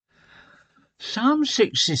Psalm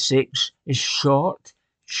 66 is short,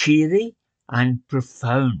 cheery, and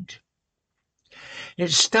profound.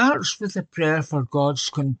 It starts with a prayer for God's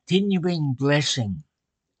continuing blessing.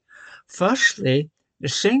 Firstly, the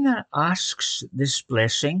singer asks this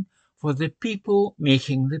blessing for the people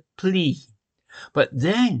making the plea, but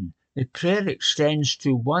then the prayer extends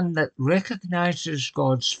to one that recognizes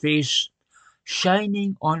God's face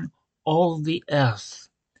shining on all the earth.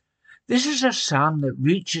 This is a psalm that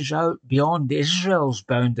reaches out beyond Israel's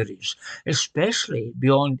boundaries, especially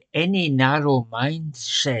beyond any narrow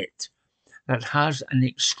mindset that has an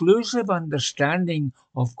exclusive understanding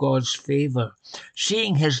of God's favour,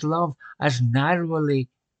 seeing his love as narrowly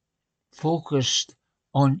focused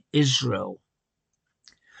on Israel.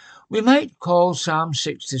 We might call Psalm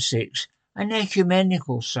 66 an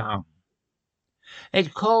ecumenical psalm.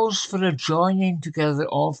 It calls for a joining together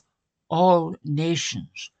of all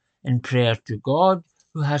nations in prayer to God,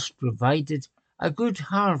 who has provided a good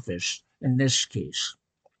harvest in this case.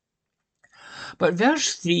 But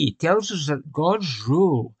verse 3 tells us that God's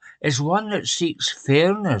rule is one that seeks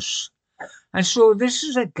fairness, and so this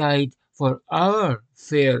is a guide for our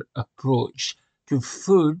fair approach to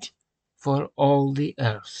food for all the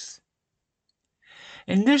earth.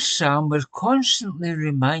 In this psalm, we're constantly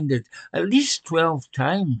reminded at least 12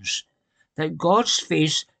 times that God's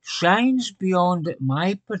face shines beyond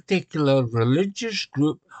my particular religious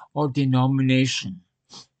group or denomination.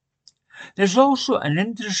 There's also an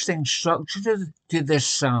interesting structure to this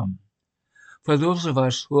psalm for those of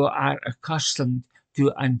us who are accustomed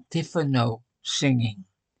to antiphonal singing.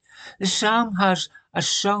 The psalm has a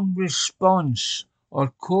sung response or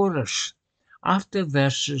chorus after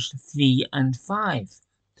verses 3 and 5.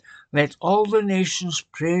 Let all the nations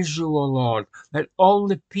praise you, O Lord. Let all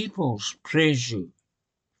the peoples praise you.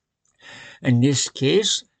 In this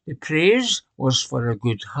case, the praise was for a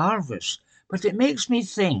good harvest, but it makes me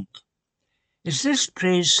think, is this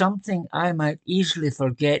praise something I might easily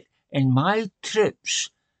forget in my trips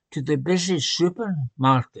to the busy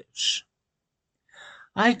supermarkets?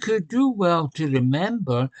 I could do well to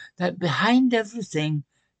remember that behind everything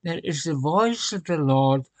there is the voice of the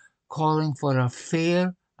Lord calling for a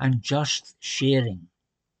fair and just sharing.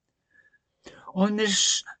 On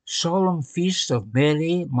this solemn feast of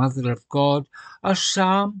Mary, Mother of God, a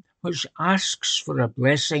psalm which asks for a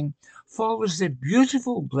blessing follows the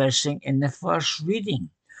beautiful blessing in the first reading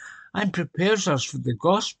and prepares us for the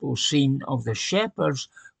gospel scene of the shepherds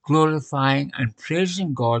glorifying and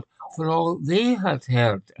praising God for all they had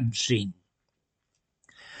heard and seen.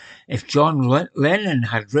 If John Lennon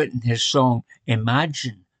had written his song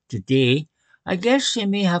Imagine today, I guess he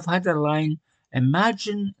may have had a line,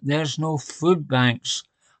 Imagine there's no food banks.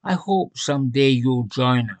 I hope someday you'll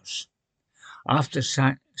join us. After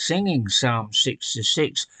singing Psalm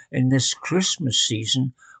 66 in this Christmas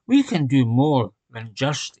season, we can do more than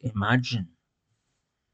just imagine.